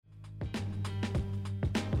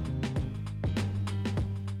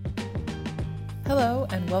Hello,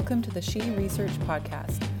 and welcome to the She Research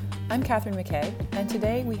Podcast. I'm Catherine McKay, and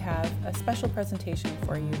today we have a special presentation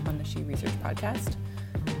for you on the She Research Podcast.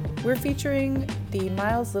 We're featuring the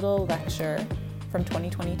Miles Little Lecture from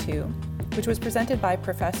 2022, which was presented by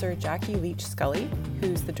Professor Jackie Leach Scully,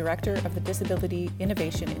 who's the director of the Disability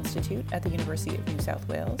Innovation Institute at the University of New South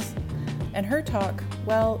Wales. And her talk,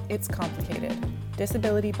 well, it's complicated.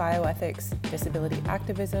 Disability bioethics, disability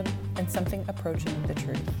activism, and something approaching the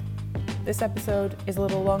truth. This episode is a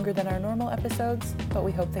little longer than our normal episodes, but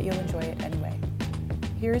we hope that you'll enjoy it anyway.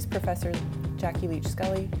 Here's Professor Jackie Leach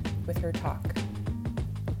Scully with her talk.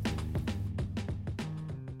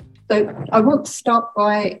 So I want to start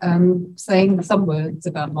by saying some words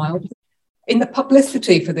about Miles. In the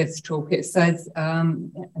publicity for this talk, it says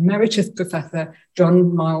Emeritus Professor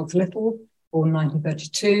John Miles Little, born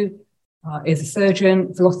 1932, is a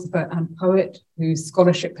surgeon, philosopher and poet whose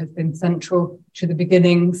scholarship has been central to the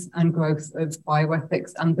beginnings and growth of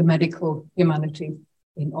bioethics and the medical humanities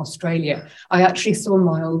in Australia. I actually saw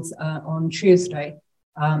Miles on Tuesday,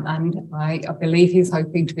 and I believe he's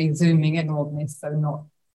hoping to be zooming in on this, so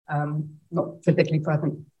not physically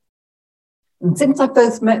present. And since I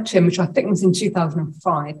first met him, which I think was in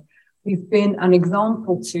 2005, he's been an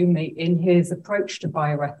example to me in his approach to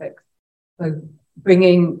bioethics. So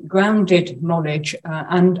bringing grounded knowledge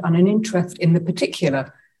and an interest in the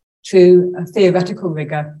particular to a theoretical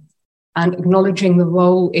rigor and acknowledging the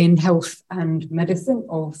role in health and medicine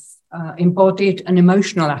of embodied and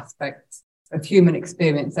emotional aspects of human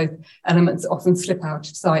experience, those elements often slip out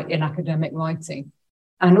of sight in academic writing.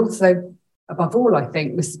 And also, above all, I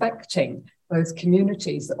think, respecting those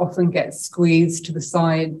communities that often get squeezed to the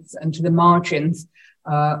sides and to the margins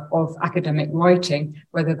of academic writing,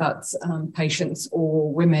 whether that's patients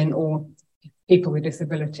or women or people with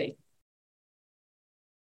disability.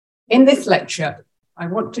 In this lecture, I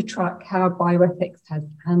want to track how bioethics has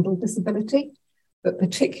handled disability, but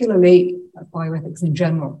particularly bioethics in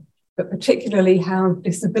general, but particularly how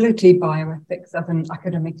disability bioethics as an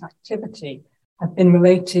academic activity have been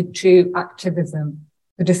related to activism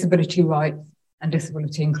for disability rights and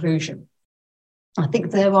disability inclusion. I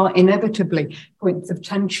think there are inevitably points of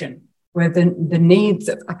tension where the needs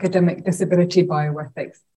of academic disability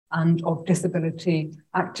bioethics and of disability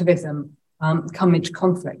activism come into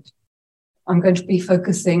conflict. I'm going to be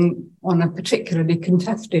focusing on a particularly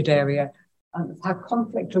contested area, how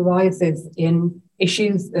conflict arises in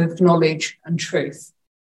issues of knowledge and truth.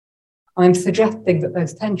 I'm suggesting that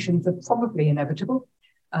those tensions are probably inevitable,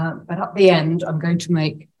 but at the end, I'm going to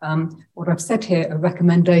make what I've said here are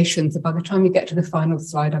recommendations. By the time you get to the final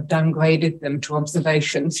slide, I've downgraded them to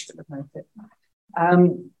observations. Should have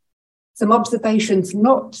noted. Some observations,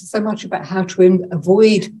 not so much about how to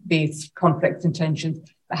avoid these conflicts and tensions,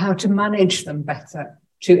 but how to manage them better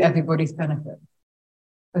to everybody's benefit.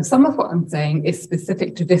 So some of what I'm saying is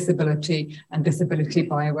specific to disability and disability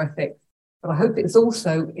bioethics, but I hope it's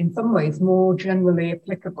also in some ways more generally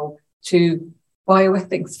applicable to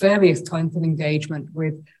bioethics, various kinds of engagement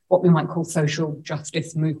with what we might call social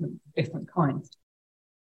justice movement of different kinds.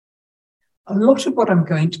 A lot of what I'm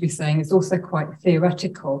going to be saying is also quite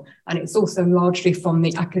theoretical, and it's also largely from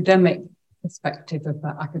the academic perspective of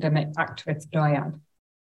the academic activist dyad.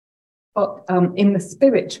 But in the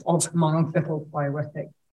spirit of Miles Little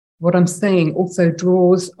bioethics, what I'm saying also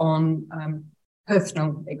draws on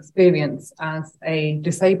personal experience as a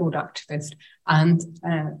disabled activist and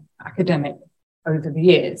academic over the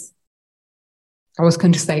years. I was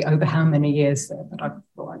going to say over how many years there, but I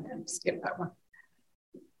thought I'd skip that one.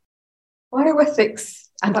 Bioethics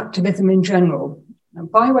and activism in general. Now,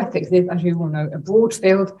 bioethics is, as you all know, a broad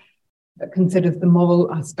field that considers the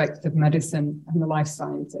moral aspects of medicine and the life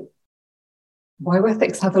sciences.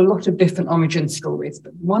 Bioethics has a lot of different origin stories,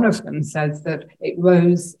 but one of them says that it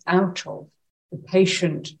rose out of the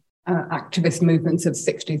patient activist movements of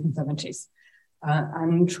the 60s and 70s.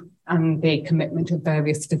 And the commitment of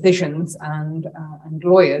various physicians and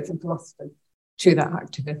lawyers and philosophers to that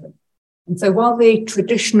activism. And so while the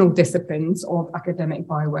traditional disciplines of academic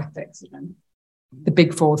bioethics, the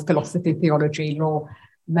big four, philosophy, theology, law,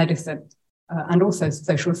 medicine, and also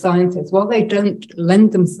social sciences, while they don't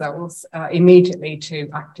lend themselves immediately to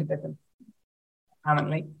activism,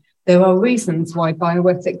 apparently, there are reasons why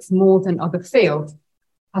bioethics, more than other fields,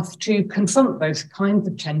 has to confront those kinds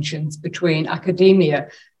of tensions between academia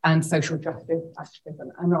and social justice activism,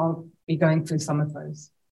 and I'll be going through some of those.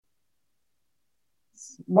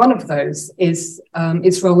 One of those is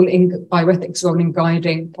its role in bioethics' role in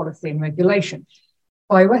guiding policy and regulation.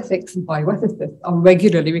 Bioethics and bioethicists are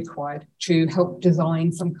regularly required to help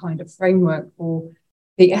design some kind of framework for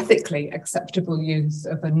the ethically acceptable use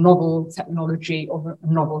of a novel technology or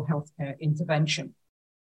a novel healthcare intervention,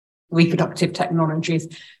 reproductive technologies,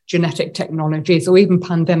 genetic technologies, or even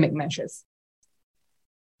pandemic measures.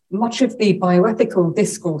 Much of the bioethical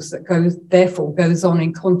discourse that goes on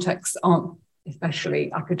in contexts aren't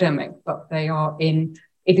especially academic, but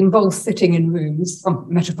it involves sitting in rooms, some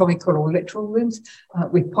metaphorical or literal rooms,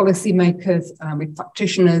 with policymakers, with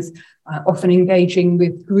practitioners, often engaging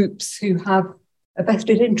with groups who have a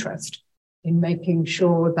vested interest in making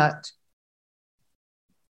sure that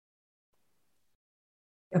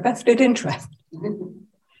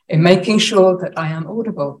I am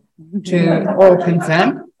audible to all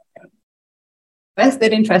concerned.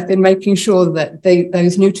 Vested interest in making sure that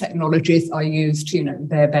those new technologies are used to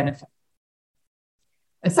their benefit.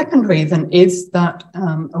 A second reason is that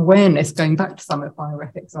awareness, going back to some of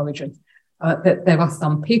bioethics origins, that there are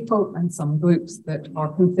some people and some groups that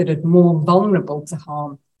are considered more vulnerable to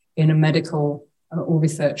harm in a medical or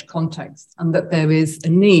research context, and that there is a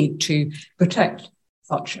need to protect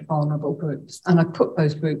such vulnerable groups. And I put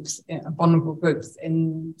those groups, vulnerable groups,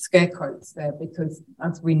 in scare quotes there because,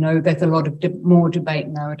 as we know, there's a lot of more debate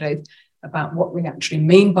nowadays about what we actually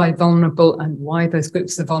mean by vulnerable and why those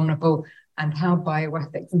groups are vulnerable, and how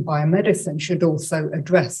bioethics and biomedicine should also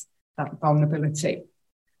address that vulnerability.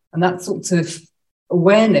 And that sort of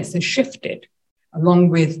awareness has shifted along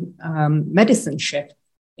with medicine shift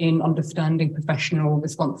in understanding professional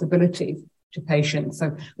responsibilities to patients.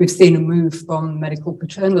 So we've seen a move from medical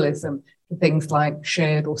paternalism to things like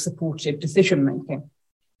shared or supported decision-making.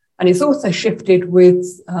 And it's also shifted with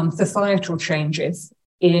societal changes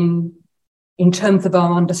in terms of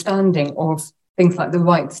our understanding of things like the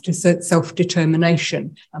rights to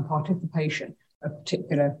self-determination and participation of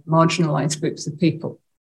particular marginalized groups of people.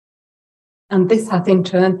 And this has in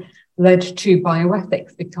turn led to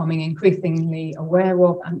bioethics becoming increasingly aware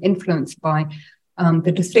of and influenced by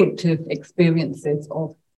the distinctive experiences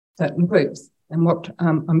of certain groups. And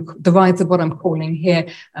the rise of what I'm calling here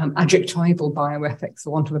adjectival bioethics, for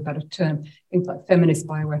want of a better term, things like feminist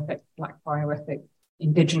bioethics, Black bioethics,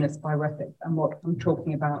 Indigenous bioethics, and what I'm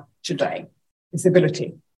talking about today,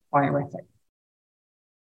 disability bioethics.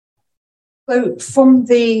 So from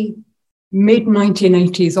the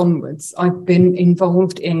mid-1980s onwards, I've been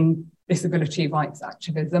involved in disability rights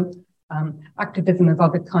activism, activism of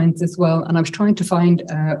other kinds as well. And I was trying to find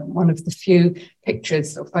one of the few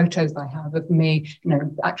pictures or photos I have of me,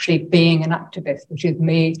 actually being an activist, which is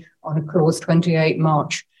me on a Clause 28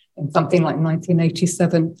 march in something like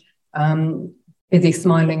 1987, busy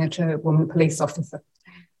smiling at a woman police officer.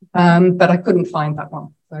 But I couldn't find that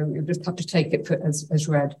one. So you just have to take it as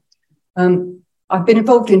read. I've been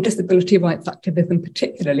involved in disability rights activism,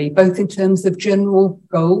 particularly both in terms of general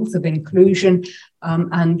goals of inclusion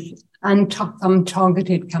and some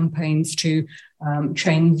targeted campaigns to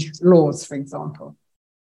change laws, for example.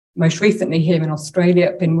 Most recently here in Australia,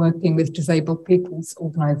 I've been working with disabled people's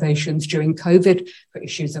organisations during COVID for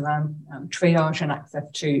issues around triage and access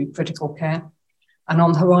to critical care. And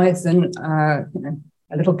on the horizon,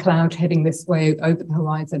 a little cloud heading this way over the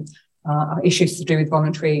horizon, are issues to do with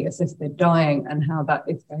voluntary assisted dying and how that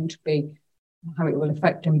is going to be, how it will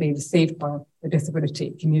affect and be received by the disability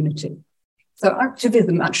community. So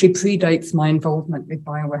activism actually predates my involvement with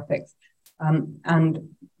bioethics.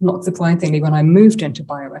 And not surprisingly, when I moved into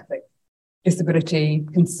bioethics, disability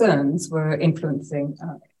concerns were influencing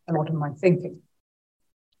a lot of my thinking.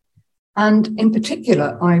 And in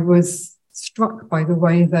particular, I was struck by the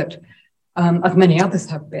way that, as many others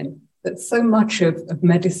have been, that so much of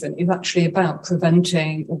medicine is actually about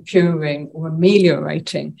preventing or curing or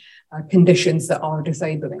ameliorating conditions that are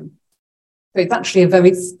disabling. So it's actually a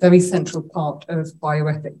very, very central part of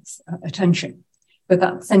bioethics attention. But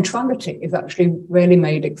that centrality is actually rarely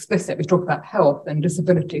made explicit. We talk about health and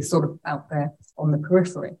disability sort of out there on the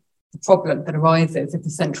periphery. The problem that arises if the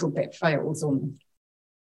central bit fails almost.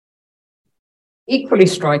 Equally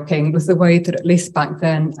striking was the way that, at least back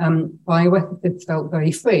then, bioethicists felt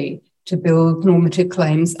very free to build normative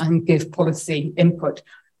claims and give policy input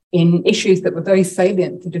in issues that were very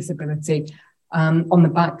salient to disability on the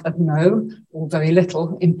back of no or very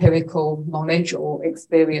little empirical knowledge or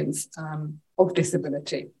experience of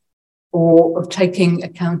disability, or of taking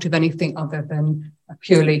account of anything other than a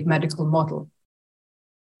purely medical model.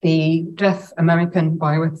 The deaf American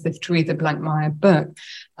bioethicist Teresa Blankmeyer Burke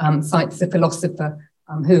cites a philosopher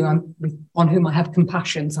on whom I have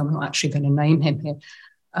compassion, so I'm not actually going to name him here,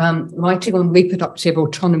 writing on reproductive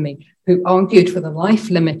autonomy, who argued for the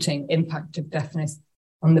life-limiting impact of deafness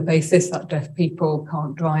on the basis that deaf people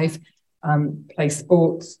can't drive, play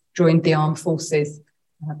sports, join the armed forces,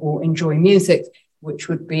 or enjoy music, which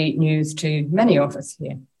would be news to many of us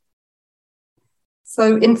here.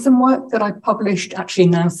 So in some work that I published actually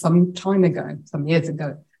now some years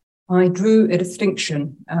ago, I drew a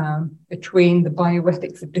distinction between the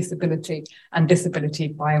bioethics of disability and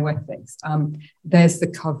disability bioethics. There's the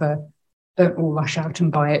cover. Don't all rush out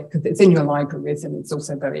and buy it because it's in your libraries and it's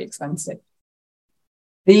also very expensive.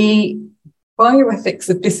 The bioethics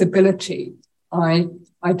of disability I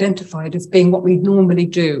identified as being what we normally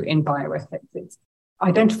do in bioethics. It's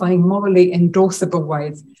identifying morally endorsable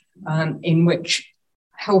ways in which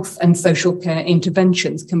health and social care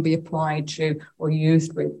interventions can be applied to or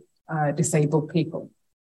used with disabled people.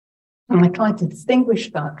 And I tried to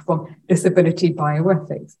distinguish that from disability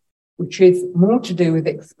bioethics, which is more to do with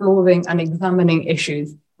exploring and examining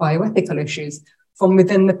issues, bioethical issues, from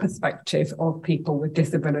within the perspective of people with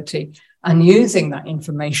disability and using that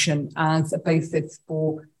information as a basis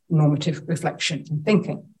for normative reflection and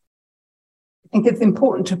thinking. I think it's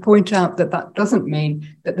important to point out that that doesn't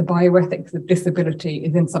mean that the bioethics of disability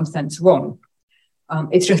is in some sense wrong.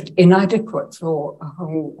 It's just inadequate for a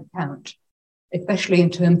whole account, especially in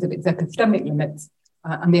terms of its epistemic limits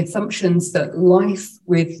and the assumptions that life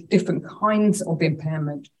with different kinds of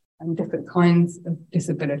impairment and different kinds of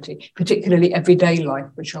disability, particularly everyday life,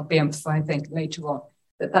 which I'll be emphasizing later on,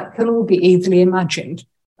 that can all be easily imagined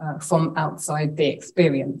from outside the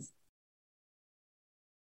experience.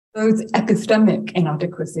 Those epistemic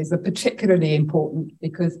inadequacies are particularly important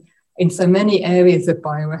because in so many areas of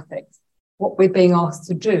bioethics, what we're being asked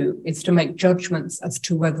to do is to make judgments as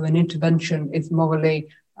to whether an intervention is morally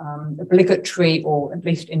obligatory or at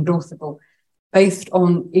least endorsable based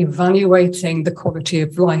on evaluating the quality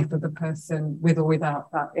of life of a person with or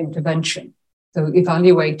without that intervention. So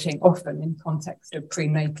evaluating often in context of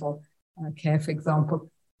prenatal care, for example,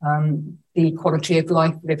 the quality of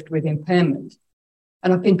life lived with impairment.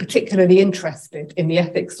 And I've been particularly interested in the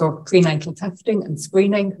ethics of prenatal testing and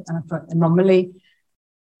screening for anomaly.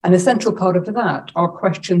 And a central part of that are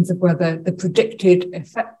questions of whether the predicted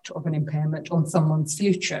effect of an impairment on someone's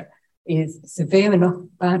future is severe enough,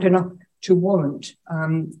 bad enough to warrant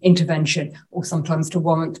intervention, or sometimes to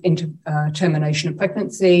warrant termination of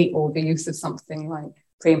pregnancy or the use of something like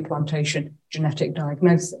pre-implantation genetic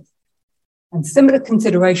diagnosis. And similar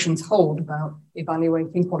considerations hold about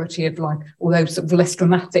evaluating quality of life, although sort of less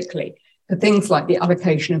dramatically, for things like the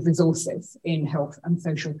allocation of resources in health and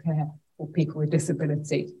social care for people with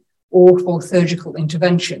disability, or for surgical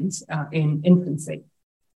interventions in infancy.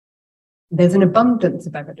 There's an abundance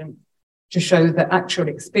of evidence to show that actual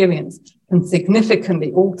experience can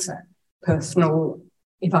significantly alter personal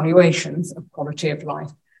evaluations of quality of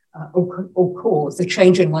life, or cause a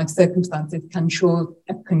change in life circumstances can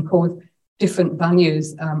cause different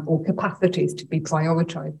values or capacities to be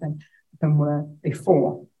prioritized than were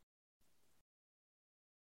before.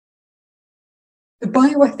 The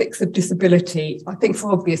bioethics of disability, I think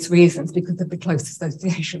for obvious reasons, because of the close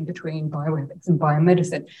association between bioethics and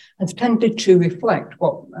biomedicine, has tended to reflect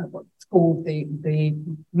what's called the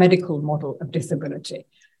medical model of disability,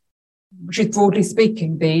 which is broadly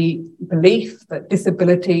speaking the belief that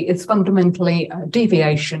disability is fundamentally a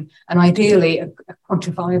deviation, and ideally a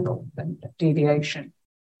quantifiable deviation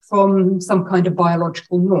from some kind of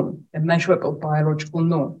biological norm, a measurable biological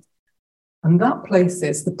norm. And that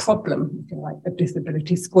places the problem, if you like, of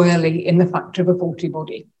disability squarely in the fact of a faulty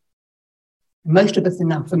body. Most of us are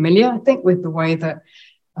now familiar, I think, with the way that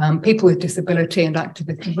people with disability and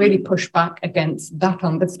activists really push back against that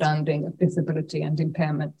understanding of disability and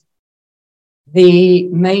impairment. The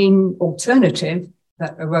main alternative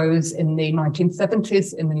that arose in the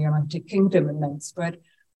 1970s in the United Kingdom and then spread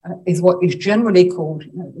is what is generally called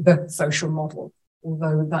the social model,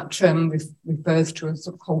 although that term refers to a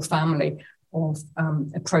sort of whole family of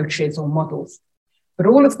approaches or models. But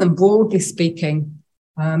all of them, broadly speaking,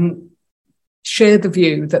 share the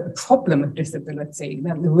view that the problem of disability,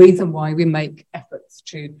 the reason why we make efforts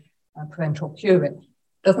to prevent or cure it,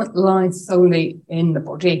 doesn't lie solely in the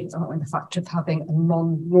body or in the fact of having a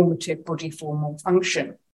non-normative body form or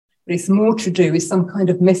function, but it's more to do with some kind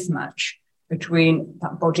of mismatch between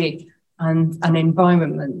that body and an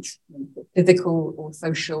environment, physical or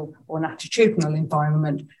social or an attitudinal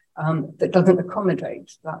environment that doesn't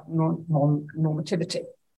accommodate that non-normativity.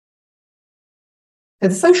 So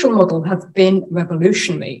the social model has been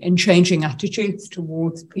revolutionary in changing attitudes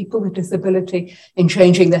towards people with disability, in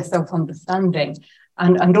changing their self-understanding,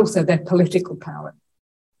 and also their political power.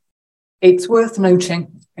 It's worth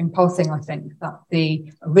noting, in passing, I think, that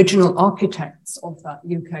the original architects of that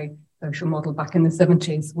UK social model back in the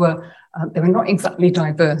 70s they were not exactly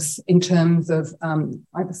diverse in terms of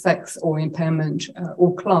either sex or impairment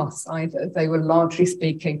or class either. They were largely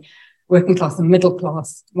speaking working class and middle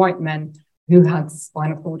class white men who had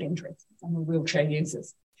spinal cord injuries and were wheelchair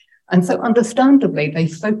users. And so understandably, they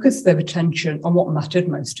focused their attention on what mattered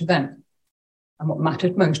most to them. And what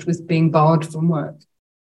mattered most was being barred from work.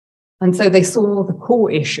 And so they saw the core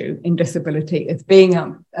issue in disability as being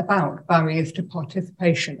about barriers to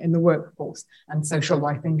participation in the workforce and social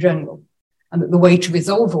life in general. And that the way to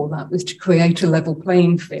resolve all that was to create a level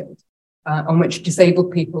playing field on which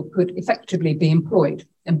disabled people could effectively be employed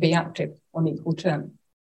and be active on equal terms.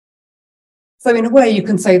 So in a way, you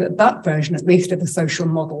can say that that version, at least of the social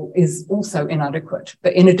model, is also inadequate,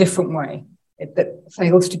 but in a different way. That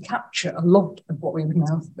fails to capture a lot of what we would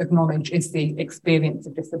now acknowledge is the experience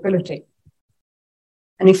of disability.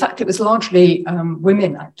 And in fact, it was largely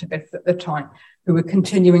women activists at the time who were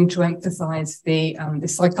continuing to emphasize the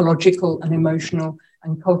psychological and emotional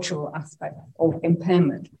and cultural aspect of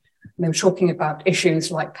impairment. And they were talking about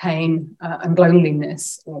issues like pain and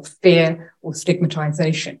loneliness or fear or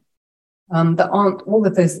stigmatization. That aren't all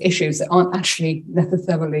of those issues that aren't actually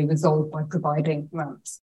necessarily resolved by providing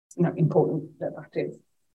ramps. Important that is.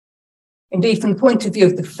 Indeed, from the point of view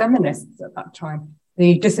of the feminists at that time,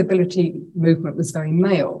 the disability movement was very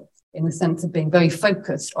male in the sense of being very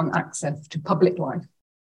focused on access to public life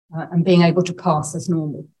and being able to pass as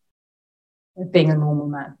normal, being a normal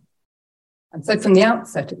man. And so from the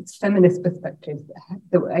outset, it's feminist perspectives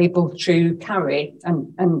that were able to carry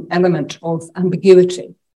an element of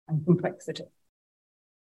ambiguity and complexity.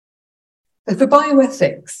 So for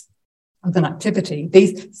bioethics, as an activity,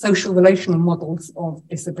 these social relational models of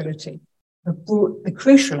disability have brought the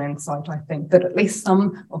crucial insight, I think, that at least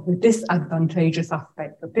some of the disadvantageous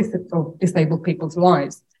aspects of disabled people's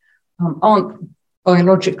lives aren't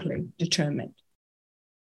biologically determined.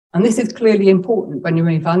 And this is clearly important when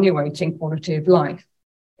you're evaluating quality of life.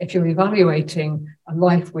 If you're evaluating a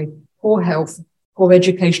life with poor health, poor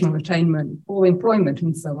educational attainment, poor employment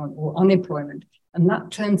and so on, or unemployment, and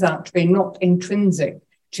that turns out to be not intrinsic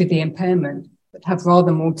to the impairment, but have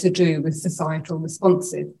rather more to do with societal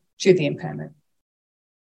responses to the impairment.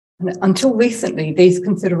 And until recently, these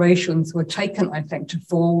considerations were taken, I think, to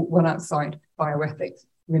fall well outside bioethics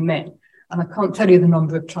remit. And I can't tell you the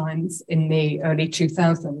number of times in the early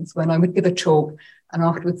 2000s when I would give a talk and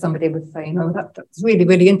afterwards somebody would say, no, that's really,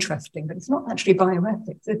 really interesting, but it's not actually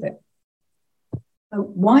bioethics, is it? So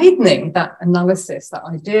widening that analysis, that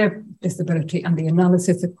idea of disability and the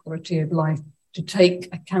analysis of quality of life to take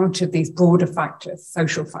account of these broader factors,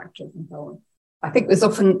 social factors and so on, I think there's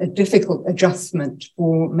often a difficult adjustment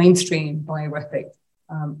for mainstream bioethics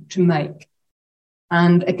to make.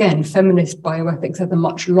 And again, feminist bioethics has a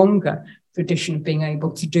much longer tradition of being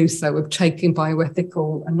able to do so, of taking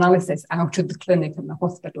bioethical analysis out of the clinic and the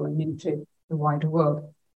hospital and into the wider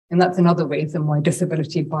world. And that's another reason why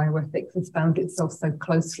disability bioethics has found itself so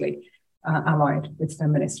closely allied with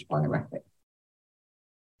feminist bioethics.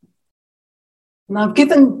 Now,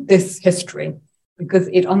 given this history, because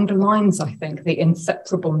it underlines, I think, the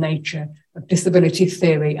inseparable nature of disability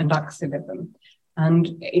theory and activism,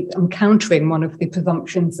 and I'm countering one of the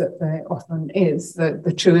presumptions that there often is, that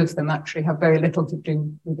the two of them actually have very little to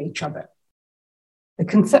do with each other. The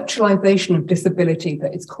conceptualization of disability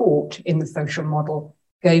that is caught in the social model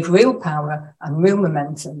gave real power and real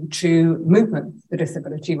momentum to movements for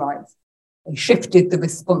disability rights. They shifted the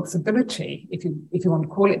responsibility, if you want to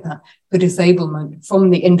call it that, for disablement from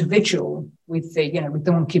the individual with the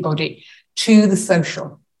wonky body to the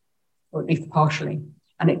social, or at least partially.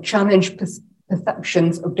 And it challenged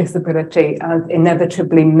perceptions of disability as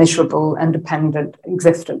inevitably miserable and dependent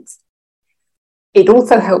existence. It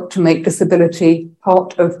also helped to make disability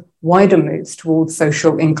part of wider moves towards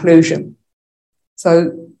social inclusion.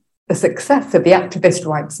 So the success of the activist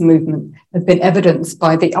rights movement has been evidenced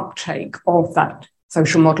by the uptake of that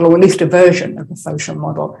social model, or at least a version of the social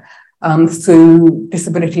model, through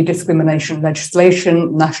disability discrimination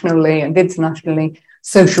legislation nationally and internationally,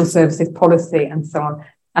 social services policy, and so on.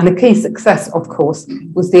 And a key success, of course,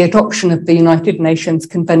 was the adoption of the United Nations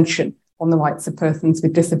Convention on the Rights of Persons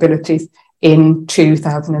with Disabilities in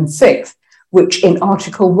 2006, which in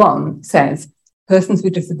Article 1 says, persons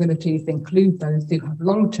with disabilities include those who have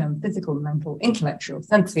long-term physical, mental, intellectual,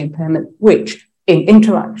 sensory impairment, which, in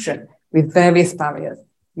interaction with various barriers,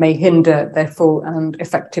 may hinder their full and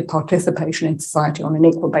effective participation in society on an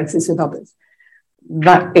equal basis with others.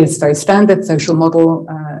 That is very standard social model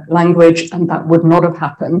language, and that would not have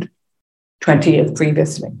happened 20 years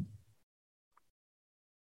previously.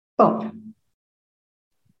 But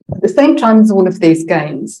at the same time as all of these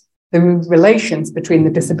gains, the relations between the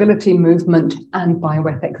disability movement and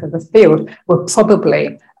bioethics as a field were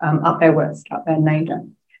probably at their worst, at their nadir.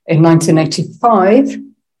 In 1985,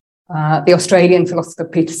 the Australian philosopher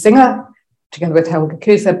Peter Singer, together with Helga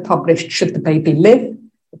Kuser, published Should the Baby Live?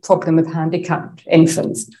 The Problem of Handicapped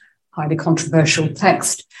Infants, highly controversial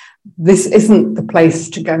text. This isn't the place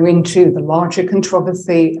to go into the larger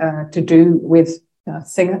controversy to do with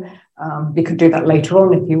Singer. We could do that later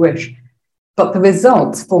on if you wish. But the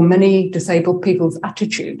results for many disabled people's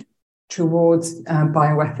attitude towards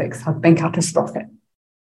bioethics have been catastrophic.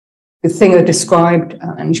 The Singer described,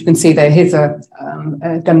 and you can see there, here's a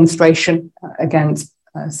demonstration against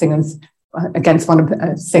against one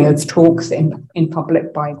of Singer's talks in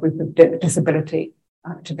public by a group of disability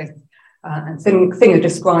activists. And Singer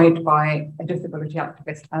described by a disability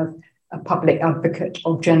activist as a public advocate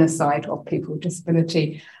of genocide of people with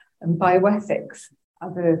disability, and bioethics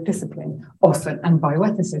as a discipline often, and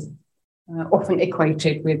bioethicists often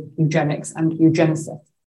equated with eugenics and eugenicists.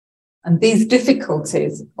 And these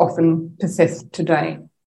difficulties often persist today.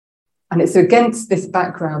 And it's against this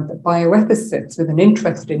background that bioethicists with an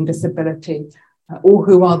interest in disability, or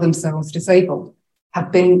who are themselves disabled,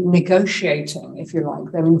 have been negotiating, if you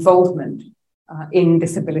like, their involvement in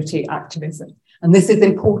disability activism. And this is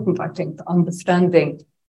important, I think, for understanding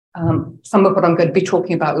some of what I'm going to be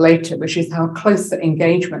talking about later, which is how close the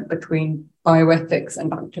engagement between bioethics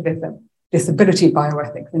and activism, disability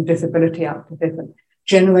bioethics and disability activism,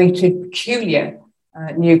 generated peculiar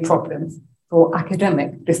new problems for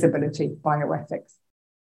academic disability bioethics.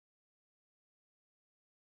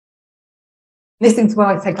 This is where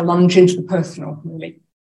I take a lunge into the personal, really.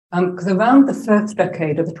 Because around the first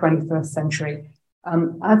decade of the 21st century,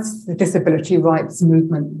 as the disability rights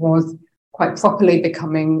movement was quite properly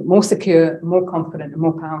becoming more secure, more confident, and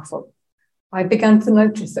more powerful, I began to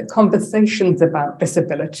notice that conversations about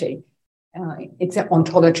disability, its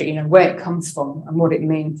ontology, where it comes from and what it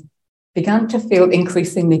means, began to feel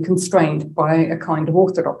increasingly constrained by a kind of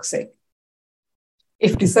orthodoxy.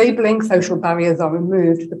 If disabling social barriers are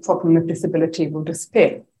removed, the problem of disability will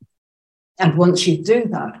disappear. And once you do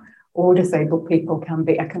that, all disabled people can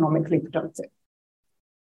be economically productive.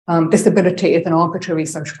 Disability is an arbitrary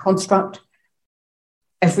social construct.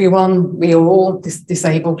 Everyone, we are all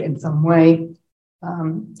disabled in some way.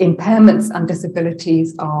 Impairments and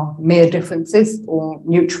disabilities are mere differences or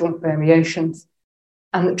neutral variations,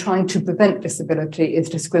 and that trying to prevent disability is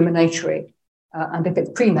discriminatory. And if it's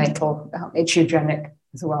prenatal, it's eugenic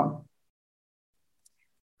as well.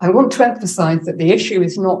 I want to emphasize that the issue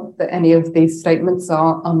is not that any of these statements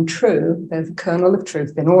are untrue. There's a kernel of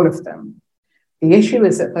truth in all of them. The issue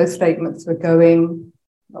is that those statements were going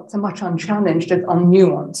not so much unchallenged as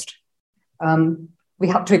unnuanced. We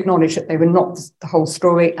have to acknowledge that they were not the whole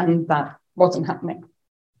story, and that wasn't happening.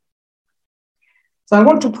 So I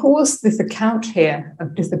want to pause this account here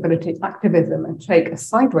of disability activism and take a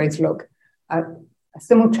sideways look at a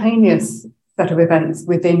simultaneous set of events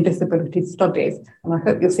within disability studies, and I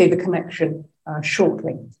hope you'll see the connection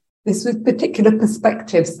shortly. This was particular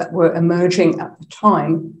perspectives that were emerging at the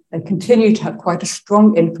time. They continue to have quite a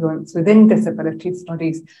strong influence within disability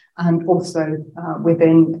studies and also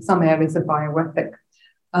within some areas of bioethics.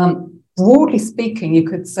 Broadly speaking, you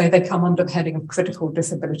could say they come under the heading of critical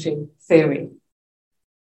disability theory.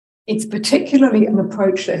 It's particularly an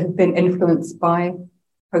approach that has been influenced by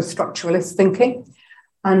post-structuralist thinking,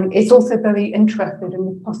 and it's also very interested in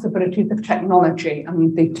the possibilities of technology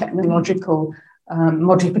and the technological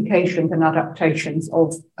modifications and adaptations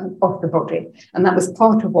of the body. And that was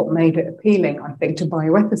part of what made it appealing, I think, to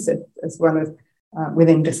bioethicists as well as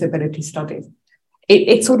within disability studies.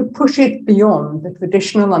 It sort of pushes beyond the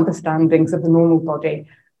traditional understandings of the normal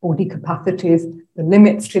body capacities, the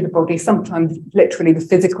limits to the body, sometimes literally the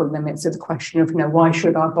physical limits of the question of, why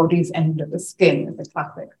should our bodies end at the skin, as a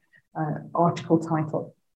classic article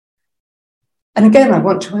title. And again, I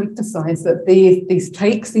want to emphasize that these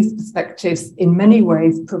takes, these perspectives, in many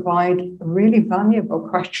ways provide a really valuable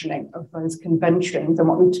questioning of those conventions and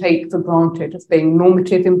what we take for granted as being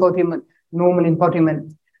normative embodiment, normal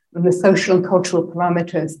embodiment, and the social and cultural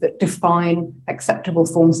parameters that define acceptable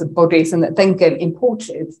forms of bodies and that then get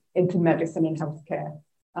imported into medicine and healthcare,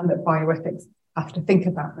 and that bioethics have to think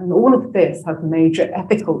about. And all of this has major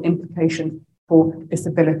ethical implications for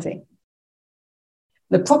disability.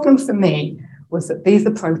 The problem for me was that these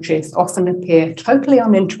approaches often appear totally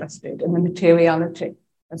uninterested in the materiality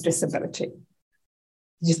of disability.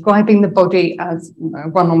 Describing the body as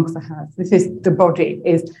one author has, this is the body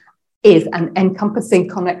is an encompassing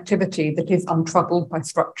connectivity that is untroubled by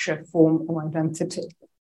structure, form, or identity.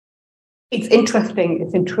 It's interesting,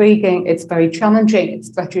 it's intriguing, it's very challenging, it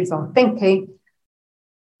stretches our thinking,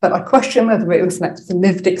 but I question whether it reflects the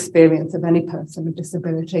lived experience of any person with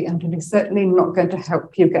disability, and it is certainly not going to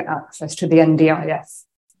help you get access to the NDIS.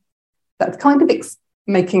 That's kind of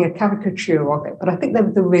making a caricature of it, but I think there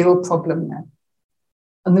was a real problem there.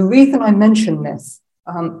 And the reason I mention this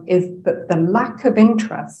is that the lack of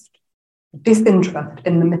disinterest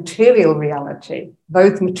in the material reality,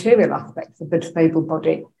 those material aspects of the disabled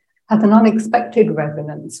body, has an unexpected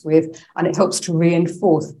resonance with, and it helps to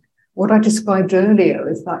reinforce what I described earlier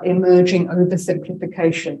as that emerging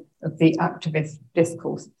oversimplification of the activist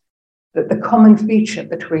discourse. That the common feature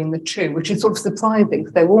between the two, which is sort of surprising,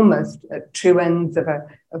 because they're almost at two ends of a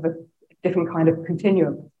different kind of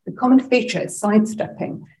continuum. The common feature is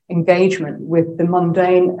sidestepping engagement with the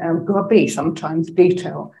mundane and grubby, sometimes,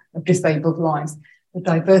 detail of disabled lives, the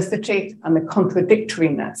diversity and the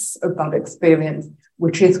contradictoriness of that experience,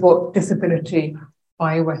 which is what disability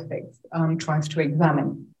bioethics tries to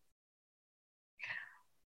examine.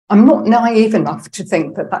 I'm not naive enough to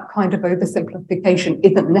think that that kind of oversimplification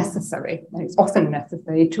isn't necessary, and it's often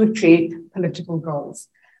necessary to achieve political goals.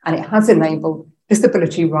 And it has enabled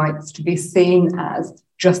disability rights to be seen as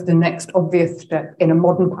just the next obvious step in a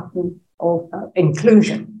modern pattern of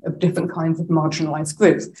inclusion of different kinds of marginalized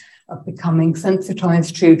groups, of becoming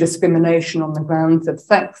sensitized to discrimination on the grounds of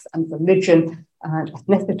sex and religion and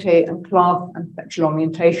ethnicity and class and sexual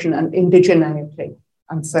orientation and indigeneity,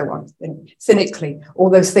 and so on. Cynically, all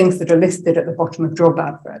those things that are listed at the bottom of job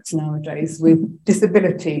adverts nowadays, with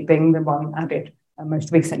disability being the one added,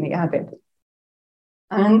 most recently added.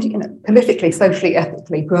 And politically, socially,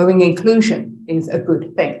 ethically, growing inclusion is a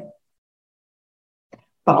good thing.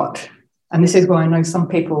 But, and this is why I know some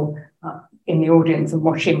people in the audience and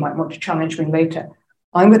watching might want to challenge me later,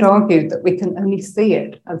 I would argue that we can only see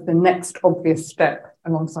it as the next obvious step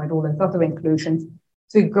alongside all those other inclusions,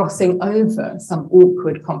 through glossing over some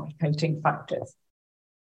awkward, complicating factors.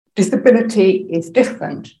 Disability is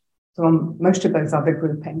different from most of those other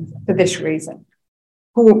groupings for this reason.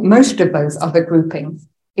 For most of those other groupings,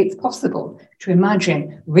 it's possible to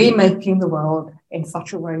imagine remaking the world in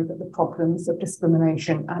such a way that the problems of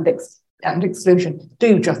discrimination and exclusion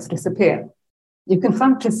do just disappear. You can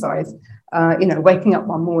fantasize, waking up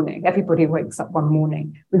one morning, everybody wakes up one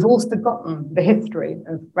morning. We've all forgotten the history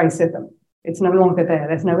of racism. It's no longer there.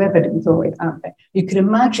 There's no evidence of it out there. You can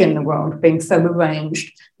imagine the world being so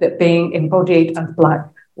arranged that being embodied as Black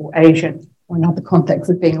or Asian, or in other contexts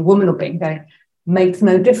of being a woman or being gay, makes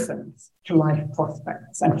no difference to life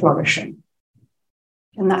prospects and flourishing.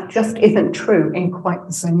 And that just isn't true in quite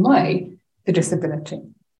the same way for disability.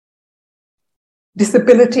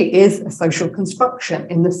 Disability is a social construction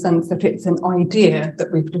in the sense that it's an idea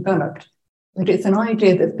that we've developed. But it's an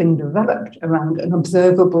idea that's been developed around an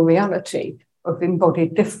observable reality of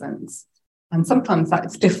embodied difference. And sometimes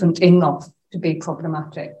that's different enough to be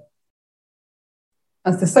problematic.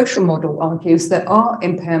 As the social model argues, there are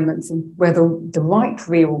impairments in whether the right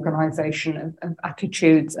reorganization of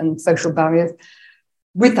attitudes and social barriers,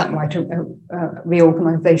 with that right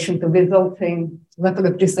reorganization, the resulting level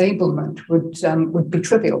of disablement would be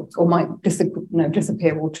trivial or might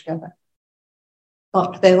disappear altogether.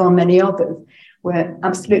 But there are many others where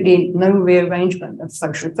absolutely no rearrangement of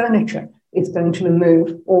social furniture is going to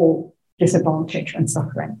remove all disadvantage and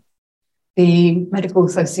suffering. The medical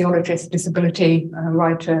sociologist, disability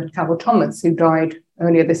writer Carol Thomas, who died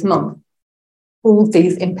earlier this month, called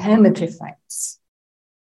these impairment effects.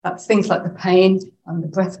 That's things like the pain and the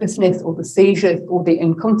breathlessness or the seizures or the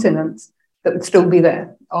incontinence that would still be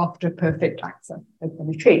there after perfect access has been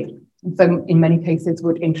achieved. And so in many cases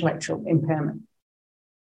would intellectual impairment.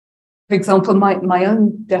 For example, my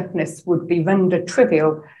own deafness would be rendered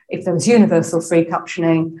trivial if there was universal free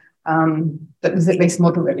captioning that was at least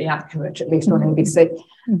moderately accurate, at least on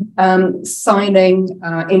ABC, signing,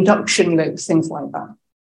 induction loops, things like that.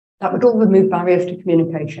 That would all remove barriers to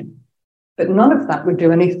communication. But none of that would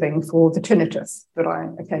do anything for the tinnitus that I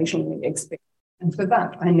occasionally experience. And for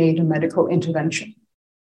that, I need a medical intervention.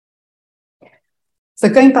 So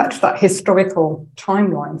going back to that historical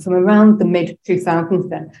timeline, from around the mid-2000s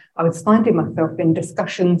then, I was finding myself in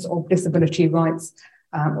discussions of disability rights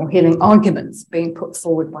or hearing arguments being put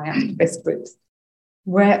forward by activist groups,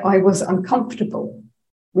 where I was uncomfortable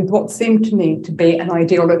with what seemed to me to be an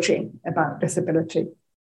ideology about disability.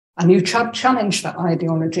 And you challenge that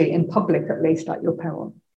ideology in public, at least, at your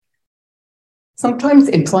peril. Sometimes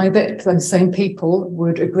in private, those same people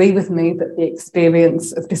would agree with me that the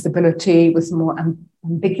experience of disability was more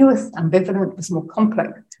ambiguous, ambivalent, was more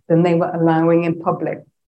complex than they were allowing in public.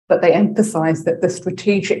 But they emphasized that the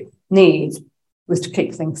strategic need was to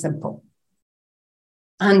keep things simple.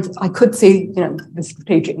 And I could see, the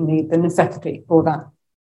strategic need, the necessity for that.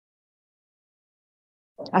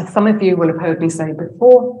 As some of you will have heard me say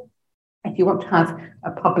before, if you want to have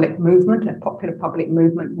a public movement, a popular public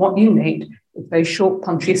movement, what you need is very short,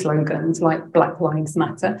 punchy slogans like Black Lives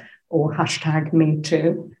Matter or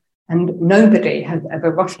 #MeToo. And nobody has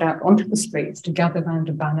ever rushed out onto the streets to gather around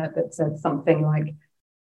a banner that says something like,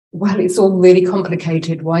 well, it's all really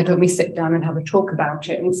complicated. Why don't we sit down and have a talk about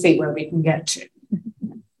it and see where we can get to?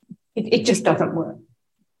 It just doesn't work.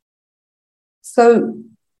 So,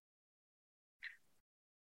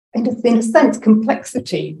 in a sense,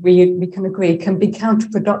 complexity, we can agree, can be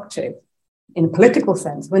counterproductive in a political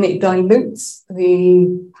sense when it dilutes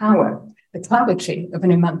the power, the clarity of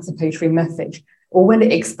an emancipatory message, or when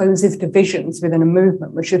it exposes divisions within a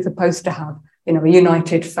movement which is supposed to have, a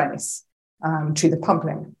united face to the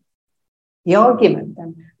public. The argument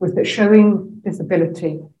then was that showing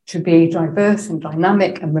disability to be diverse and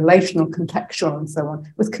dynamic and relational, contextual and so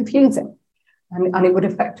on was confusing. And it would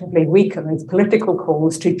effectively weaken those political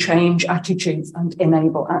calls to change attitudes and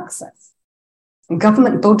enable access. And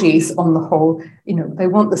government bodies, on the whole, they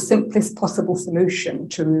want the simplest possible solution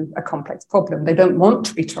to a complex problem. They don't want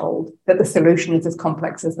to be told that the solution is as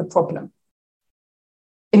complex as the problem.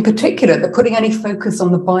 In particular, that putting any focus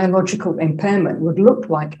on the biological impairment would look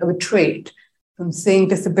like a retreat from seeing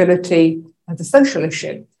disability as a social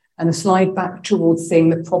issue and a slide back towards seeing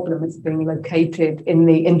the problem as being located in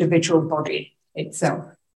the individual body itself.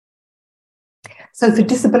 So for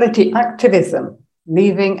disability activism,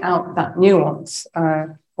 leaving out that nuance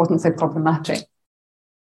wasn't so problematic.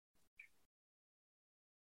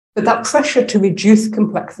 But that pressure to reduce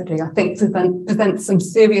complexity, I think, presents some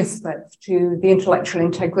serious threats to the intellectual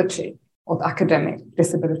integrity of academic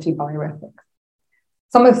disability bioethics.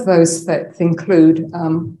 Some of those threats include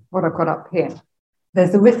what I've got up here.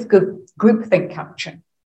 There's the risk of groupthink capture,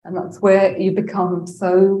 and that's where you become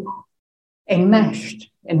so enmeshed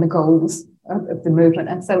in the goals of the movement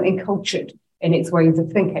and so encultured in its ways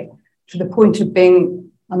of thinking to the point of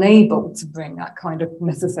being unable to bring that kind of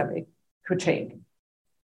necessary critique.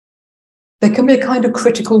 There can be a kind of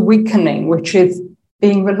critical weakening, which is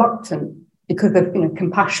being reluctant because of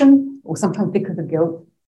compassion or sometimes because of guilt,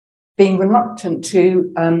 being reluctant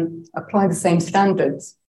to apply the same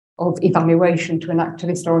standards of evaluation to an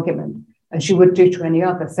activist argument as you would do to any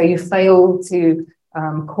other. So you fail to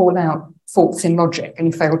call out faults in logic and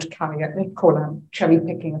you fail to call out cherry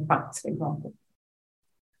picking of facts, for example.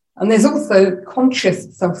 And there's also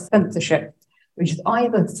conscious self-censorship, which is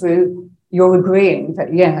either through you're agreeing that,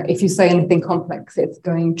 if you say anything complex, it's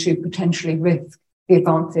going to potentially risk the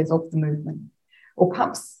advances of the movement. Or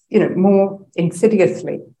perhaps, more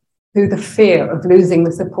insidiously, through the fear of losing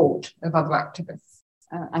the support of other activists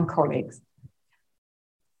and colleagues.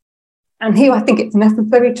 And here I think it's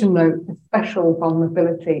necessary to note the special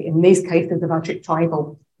vulnerability in these cases of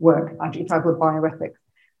adjectival work, adjectival bioethics,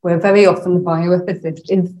 where very often the bioethicist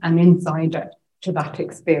is an insider to that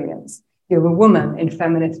experience. You're a woman in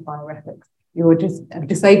feminist bioethics. You're a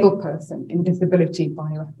disabled person in disability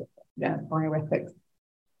bioethics.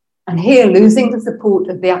 And here, losing the support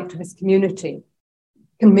of the activist community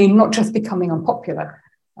can mean not just becoming unpopular,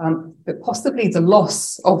 but possibly the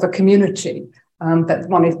loss of a community that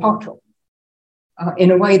one is part of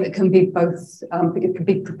in a way that can be both, it can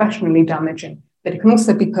be professionally damaging, but it can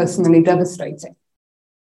also be personally devastating.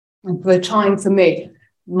 And for a time, for me,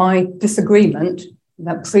 my disagreement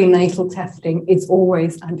that prenatal testing is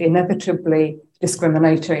always and inevitably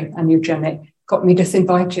discriminatory and eugenic got me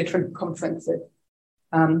disinvited from conferences.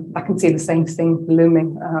 I can see the same thing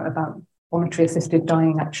looming about voluntary assisted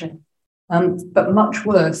dying, actually. But much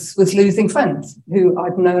worse was losing friends who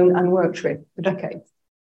I'd known and worked with for decades.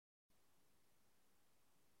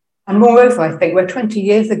 And moreover, I think we're 20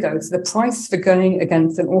 years ago, so the price for going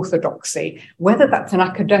against an orthodoxy, whether that's an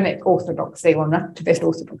academic orthodoxy or an activist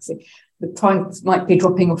orthodoxy, the price might be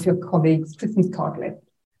dropping off your colleague's Christmas card list.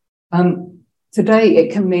 Today,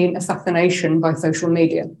 it can mean assassination by social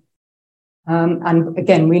media. And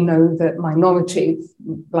again, we know that minorities,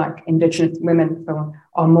 Black, Indigenous women, and so on,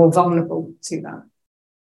 are more vulnerable to that.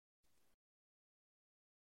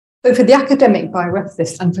 So for the academic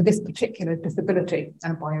bioethicist and for this particular disability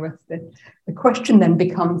bioethicist, the question then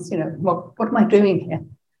becomes, what am I doing here?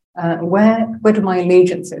 Where do my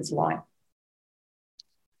allegiances lie?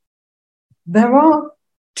 There are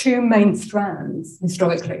two main strands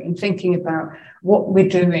historically in thinking about what we're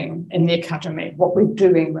doing in the academy, what we're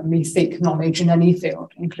doing when we seek knowledge in any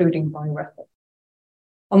field, including bioethics.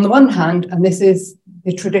 On the one hand, and this is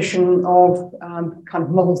the tradition of kind of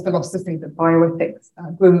moral philosophy that bioethics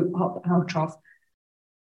grew up out of,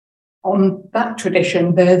 on that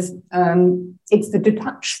tradition, there's it's the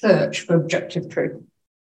detached search for objective truth.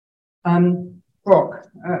 Brock,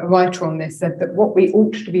 a writer on this, said that what we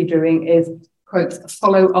ought to be doing is, quote,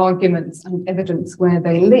 follow arguments and evidence where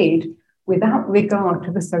they lead without regard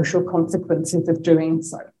to the social consequences of doing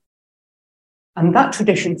so. And that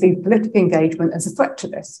tradition sees political engagement as a threat to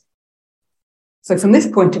this. So from this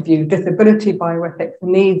point of view, disability bioethics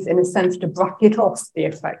needs, in a sense, to bracket off the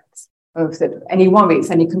effects of any worries,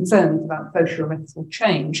 any concerns about social risks or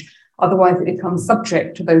change. Otherwise, it becomes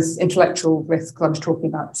subject to those intellectual risks I was talking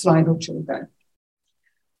about a slide or two ago.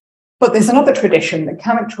 But there's another tradition that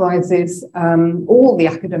characterizes all the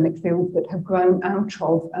academic fields that have grown out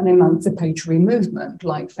of an emancipatory movement,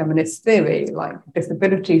 like feminist theory, like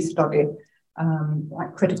disability study,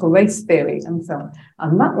 like critical race theory, and so on.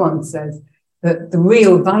 And that one says that the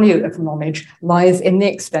real value of knowledge lies in the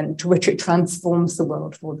extent to which it transforms the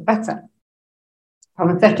world for the better.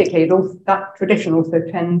 Parenthetically, that tradition also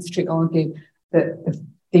tends to argue that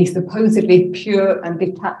the supposedly pure and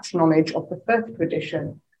detached knowledge of the first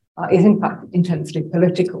tradition is in fact intensely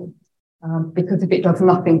political, because if it does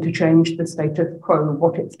nothing to change the status quo,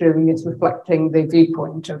 what it's doing is reflecting the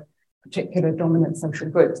viewpoint of particular dominant social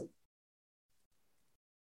groups.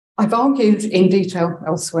 I've argued in detail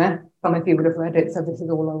elsewhere. Some of you would have read it, so this is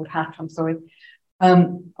all old hat, I'm sorry.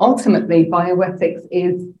 Ultimately, bioethics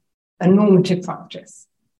is a normative practice.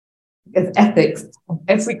 Because ethics of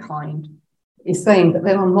every kind is saying that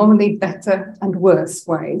there are morally better and worse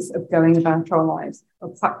ways of going about our lives,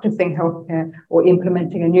 of practicing healthcare or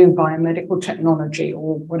implementing a new biomedical technology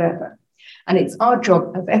or whatever. And it's our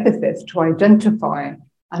job as ethicists to identify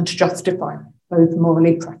and to justify those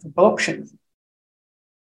morally preferable options.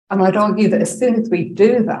 And I'd argue that as soon as we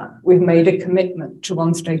do that, we've made a commitment to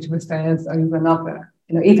one state of affairs over another.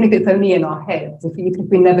 Even if it's only in our heads, if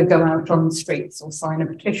we never go out on the streets or sign a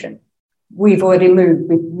petition, we've already moved,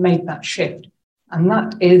 we've made that shift. And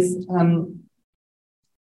that is,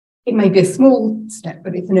 it may be a small step,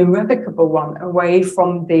 but it's an irrevocable one away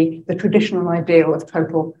from the traditional ideal of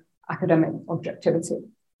total academic objectivity.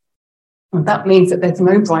 And that means that there's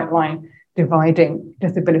no bright line dividing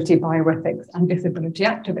disability bioethics and disability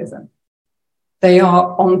activism. They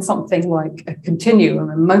are on something like a continuum,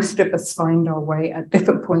 and most of us find our way at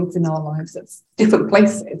different points in our lives at different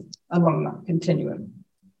places along that continuum.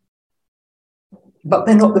 But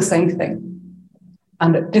they're not the same thing.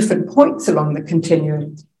 And at different points along the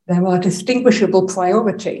continuum, there are distinguishable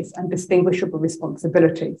priorities and distinguishable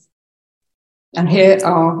responsibilities. And here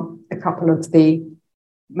are a couple of the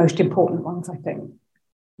most important ones, I think,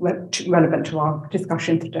 relevant to our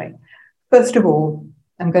discussion today. First of all,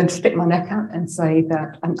 I'm going to stick my neck out and say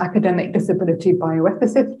that an academic disability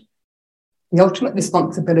bioethicist, the ultimate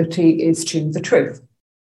responsibility is to the truth.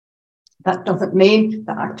 That doesn't mean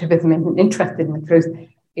that activism isn't interested in the truth.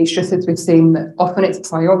 It's just as we've seen that often its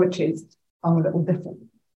priorities are a little different.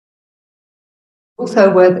 Also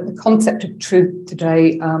aware that the concept of truth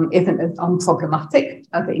today isn't as unproblematic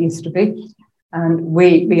as it used to be. And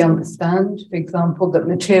we understand, for example, that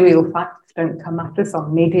material facts don't come at us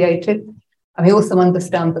unmediated. And we also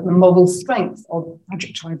understand that the moral strength of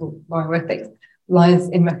adjectival bioethics lies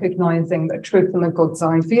in recognizing that truth from a God's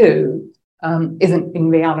eye view isn't in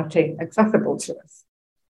reality accessible to us,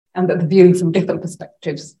 and that the view from different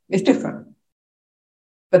perspectives is different.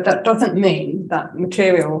 But that doesn't mean that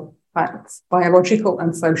material facts, biological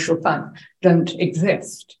and social facts, don't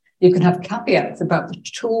exist. You can have caveats about the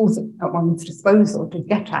tools at one's disposal to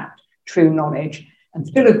get at true knowledge and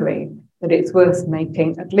still agree that it's worth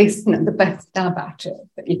making at least the best stab at it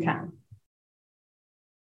that you can.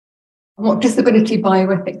 And what disability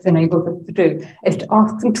bioethics enables us to do is to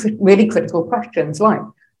ask some really critical questions like,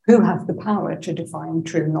 who has the power to define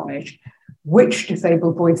true knowledge? Which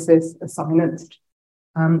disabled voices are silenced?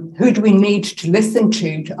 Who do we need to listen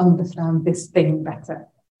to understand this thing better?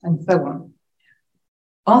 And so on.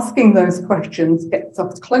 Asking those questions gets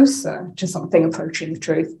us closer to something approaching the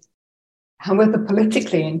truth, however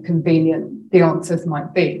politically inconvenient the answers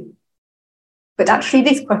might be. But actually,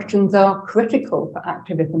 these questions are critical for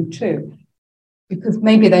activism too, because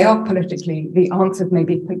maybe the answers may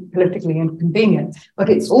be politically inconvenient, but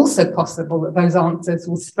it's also possible that those answers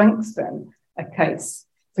will strengthen a case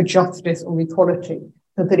for justice or equality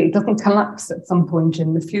so that it doesn't collapse at some point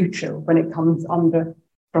in the future when it comes under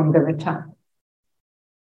stronger attack.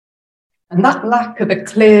 And that lack of a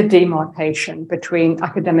clear demarcation between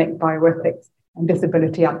academic bioethics and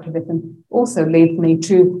disability activism also leads me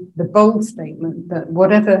to the bold statement that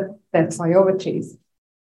whatever their priorities,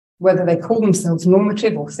 whether they call themselves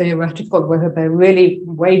normative or theoretical, whether they're really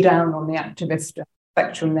way down on the activist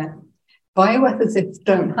spectrum there, bioethicists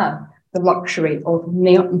don't have the luxury of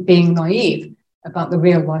being naive about the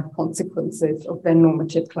real life consequences of their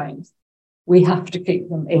normative claims. We have to keep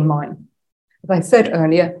them in mind. As I said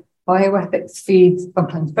earlier, bioethics feeds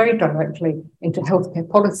sometimes very directly into healthcare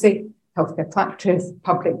policy, healthcare practice,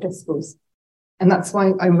 public discourse. And that's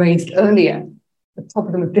why I raised earlier the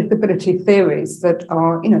problem of disability theories that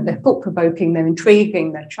are, they're thought-provoking, they're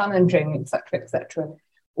intriguing, they're challenging, et cetera,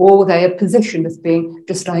 or they are positioned as being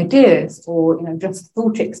just ideas or, just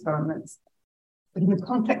thought experiments. But in the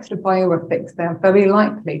context of bioethics, they are very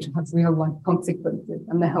likely to have real-life consequences,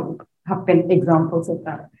 and there have been examples of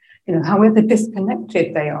that. However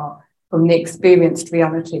disconnected they are from the experienced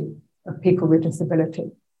reality of people with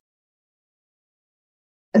disability.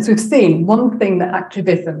 As we've seen, one thing that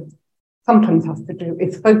activism sometimes has to do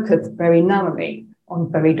is focus very narrowly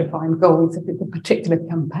on very defined goals. If it's a particular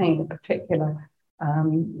campaign, a particular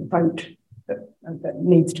vote that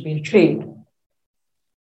needs to be achieved.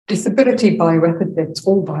 Disability bioethicists,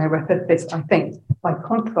 all bioethicists, I think, by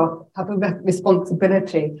contrast, have a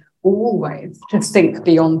responsibility always to think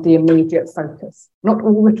beyond the immediate focus. Not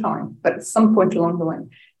all the time, but at some point along the way,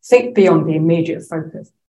 think beyond the immediate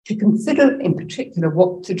focus, to consider in particular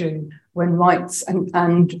what to do when rights and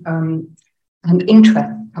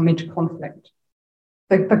interests come into conflict.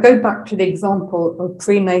 So if I go back to the example of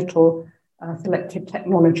prenatal selective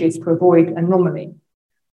technologies to avoid anomaly,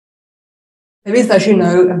 there is, as you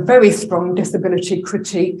know, a very strong disability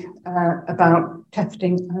critique about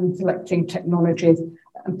testing and selecting technologies,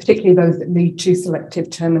 and particularly those that lead to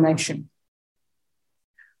selective termination.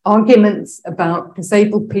 Arguments about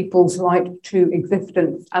disabled people's right to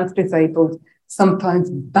existence as disabled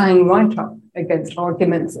sometimes bang right up against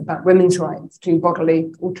arguments about women's rights to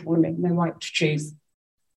bodily autonomy and their right to choose.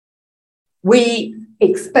 We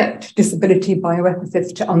expect disability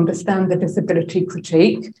bioethicists to understand the disability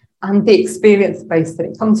critique and the experience base that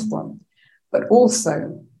it comes from, but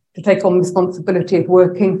also to take on responsibility of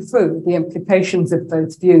working through the implications of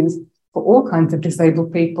those views for all kinds of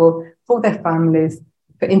disabled people, for their families,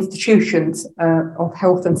 for institutions of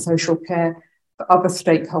health and social care, for other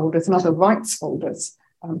stakeholders and other rights holders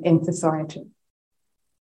in society.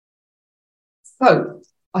 So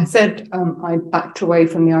I said I backed away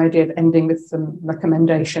from the idea of ending with some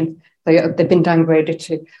recommendations. They've been downgraded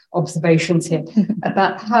to observations here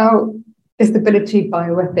about how disability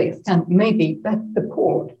bioethics can maybe best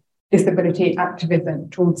support disability activism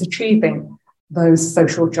towards achieving those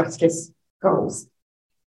social justice goals.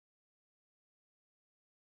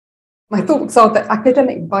 My thoughts are that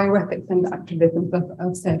academic bioethics and activism, as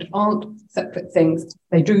I've said, aren't separate things.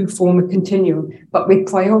 They do form a continuum, but with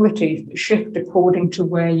priorities that shift according to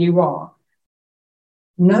where you are.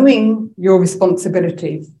 Knowing your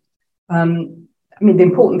responsibilities, the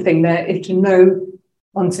important thing there is to know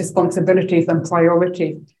one's responsibilities and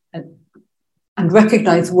priorities and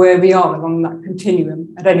recognise where we are along that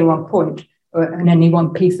continuum at any one point or in any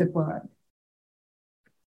one piece of work.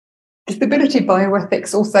 Disability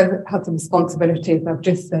bioethics also has the responsibility, as I've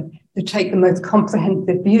just said, to take the most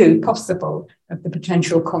comprehensive view possible of the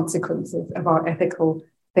potential consequences of our ethical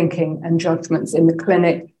thinking and judgments in the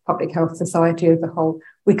clinic, public health society as a whole.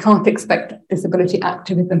 We can't expect disability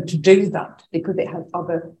activism to do that because it has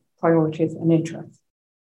other priorities and interests.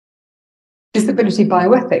 Disability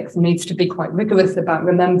bioethics needs to be quite rigorous about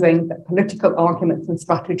remembering that political arguments and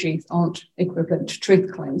strategies aren't equivalent to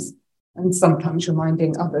truth claims, and sometimes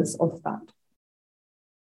reminding others of that.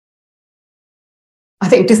 I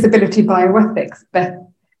think disability bioethics best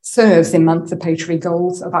serves emancipatory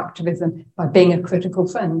goals of activism by being a critical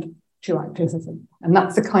friend to activism. And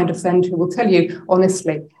that's the kind of friend who will tell you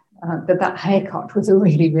honestly that haircut was a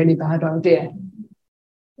really, really bad idea.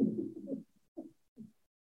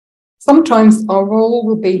 Sometimes our role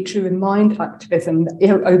will be to remind activism that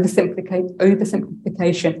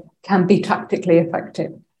oversimplification can be tactically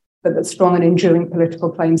effective, but that strong and enduring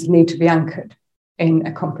political claims need to be anchored in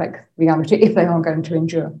a complex reality if they are going to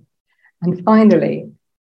endure. And finally,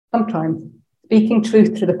 sometimes speaking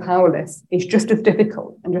truth to the powerless is just as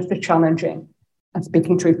difficult and just as challenging as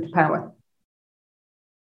speaking truth to power.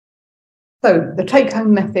 So the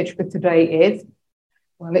take-home message for today is,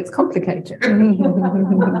 well, it's complicated.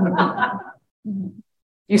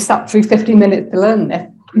 You sat through 50 minutes to learn this.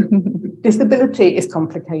 Disability is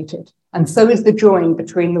complicated, and so is the join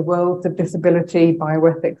between the worlds of disability,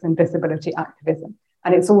 bioethics, and disability activism.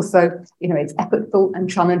 And it's also, it's effortful and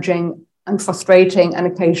challenging and frustrating and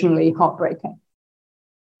occasionally heartbreaking.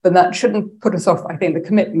 But that shouldn't put us off, I think, the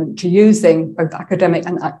commitment to using both academic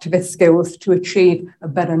and activist skills to achieve a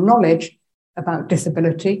better knowledge about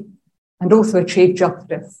disability and also achieve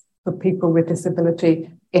justice for people with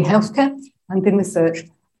disability in healthcare and in research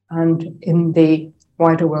and in the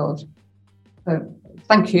wider world. So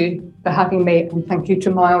thank you for having me, and thank you to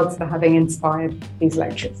Miles for having inspired these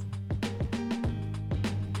lectures.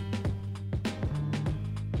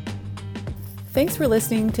 Thanks for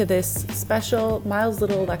listening to this special Miles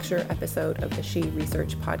Little lecture episode of the She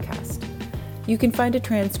Research Podcast. You can find a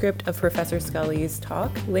transcript of Professor Scully's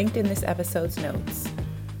talk linked in this episode's notes.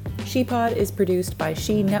 ShePod is produced by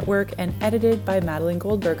She Network and edited by Madeline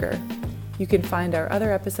Goldberger. You can find our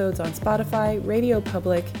other episodes on Spotify, Radio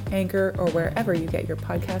Public, Anchor, or wherever you get your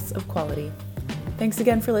podcasts of quality. Thanks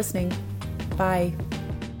again for listening. Bye.